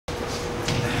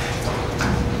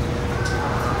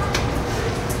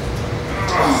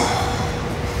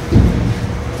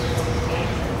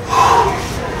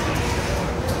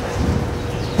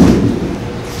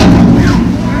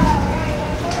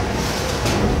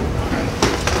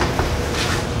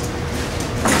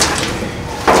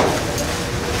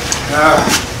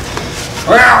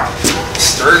Well,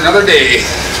 start another day.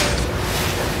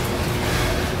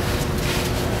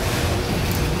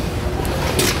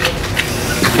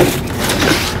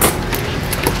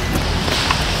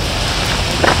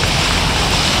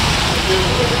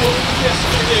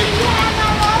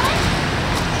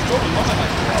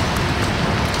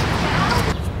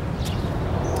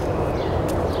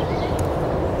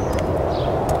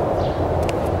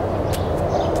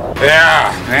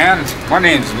 Yeah, man, my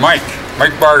name's Mike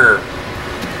Barter.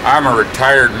 I'm a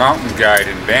retired mountain guide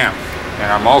in Banff,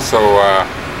 and I'm also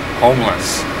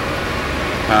homeless.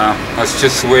 That's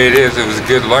just the way it is. It was a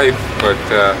good life, but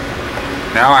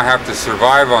now I have to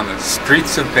survive on the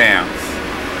streets of Banff.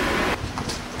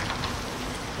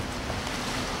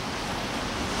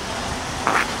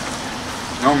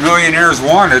 No millionaires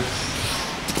wanted.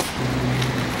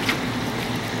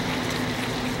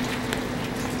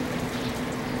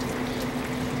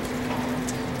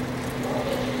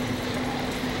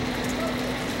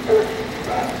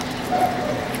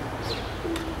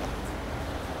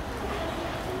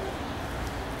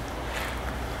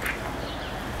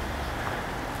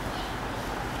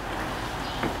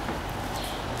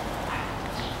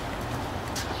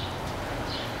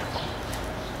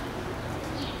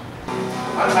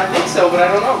 I think so, but I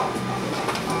don't know.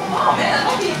 Oh man, that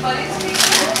might be a funny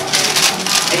speaker.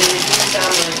 And it didn't sound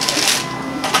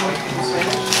like in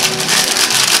Spanish.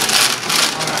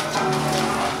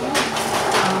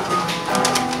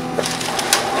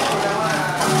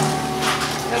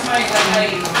 That's my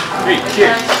Hey,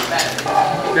 kid.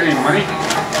 Got any money?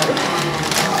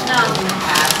 No.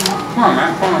 Come on,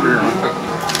 man. Come over here.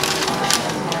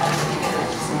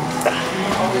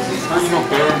 How you know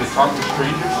better than to talk to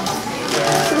strangers?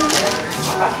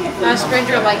 Not a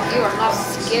stranger like you, I'm not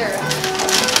scared.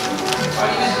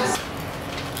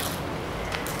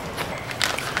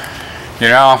 You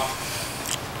know,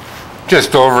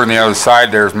 just over on the other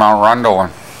side there's Mt Rundle,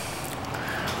 and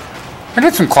I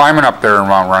did some climbing up there in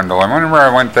Mt Rundle. I remember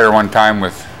I went there one time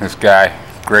with this guy,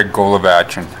 Greg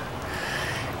Golovach, and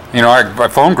you know, I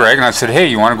phoned Greg and I said, hey,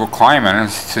 you want to go climbing? And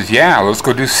he says, yeah, let's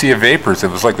go do Sea of Vapours. It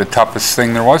was like the toughest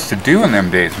thing there was to do in them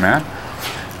days, man.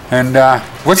 And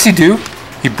what's he do?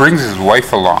 He brings his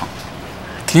wife along.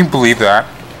 Can you believe that?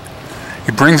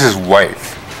 He brings his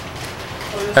wife.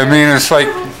 I mean, it's like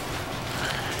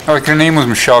her name was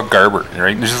Michelle Garber,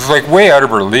 right? And she's like way out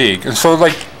of her league. And so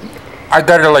like, I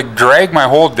got to like drag my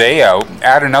whole day out,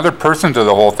 add another person to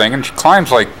the whole thing, and she climbs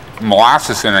like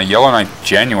molasses in a yellow night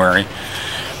January.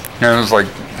 And it was like,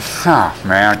 oh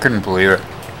man, I couldn't believe it.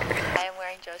 I am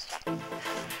wearing Joe's jacket.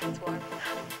 It's warm.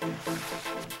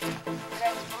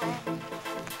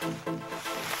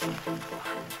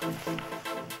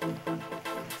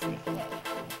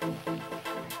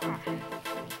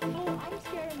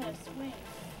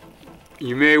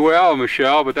 You may well,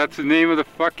 Michelle, but that's the name of the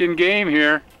fucking game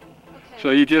here. Okay. So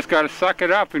you just got to suck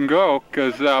it up and go,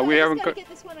 because we haven't. I just gotta get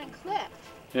this one unclipped.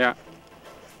 Yeah.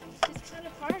 It's kind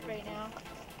of hard right now.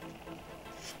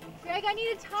 Greg, I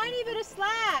need a tiny bit of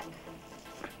slack.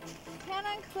 Can't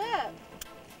unclip.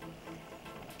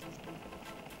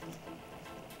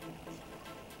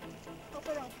 Hope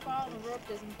I don't fall and the rope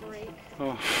doesn't break.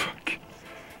 Oh fuck.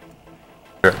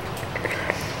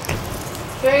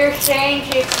 So you're saying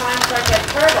she climbs like a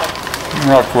turtle?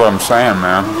 That's what I'm saying,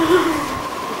 man. It's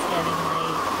getting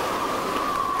late.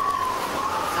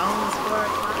 It's almost 4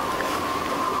 o'clock.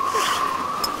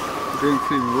 You don't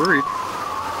seem worried.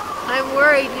 I'm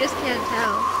worried, you just can't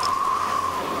tell.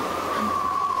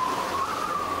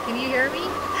 Can you hear me?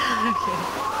 Okay.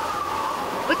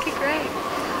 Look at Greg.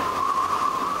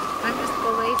 I'm just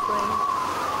belay playing.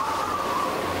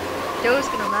 Joe's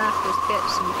gonna laugh this pitch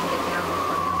so we can get down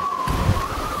before him.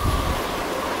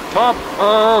 Top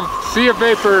of Sea of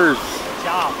Vapours. Good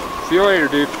job. See you later,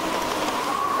 dude.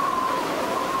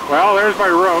 Well, there's my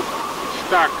rope.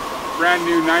 Stuck. Brand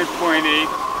new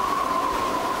 9.8.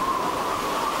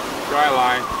 Dry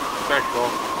line.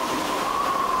 Special.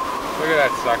 Look at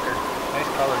that sucker. Nice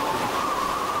color too.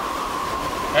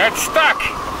 That's stuck!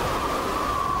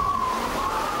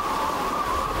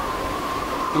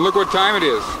 And look what time it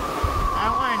is.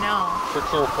 I don't want to know.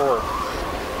 6:04.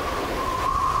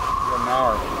 An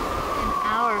hour. An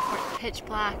hour for pitch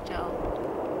black, Joe.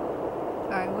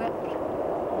 Sorry, whipped.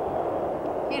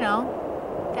 You know,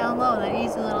 down low, that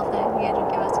easy little thing. You had to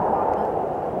give us a more.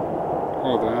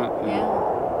 Oh, that? Yeah.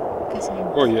 Cause you,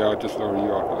 Oh, yeah, I'll just lower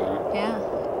you off of that. yeah.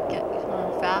 Get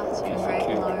on fast. You can break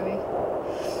and lower me.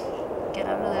 Get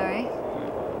out of there, eh?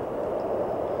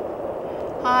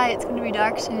 Hi, it's going to be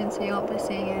dark soon, so you won't be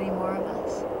seeing any more of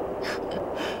us.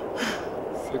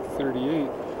 6:38.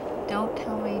 Don't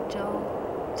tell me, Joe.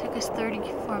 Took us It's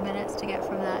 34 minutes to get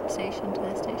from that station to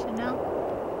this station now.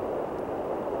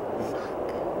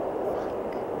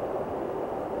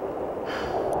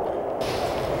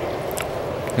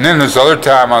 And then this other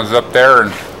time I was up there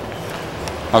and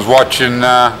I was watching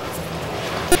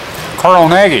Carl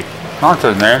Nagy, not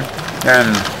his name,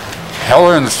 and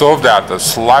Helen Sovdat, the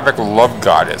Slavic love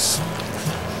goddess.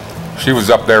 She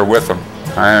was up there with them,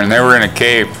 and they were in a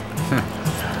cave.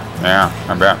 Yeah,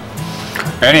 I bet.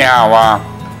 Anyhow,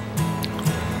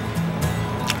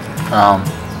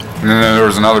 and then there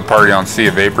was another party on Sea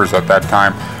of Vapours at that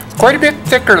time. Quite a bit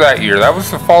thicker that year. That was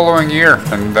the following year,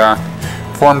 and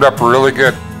formed up really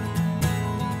good.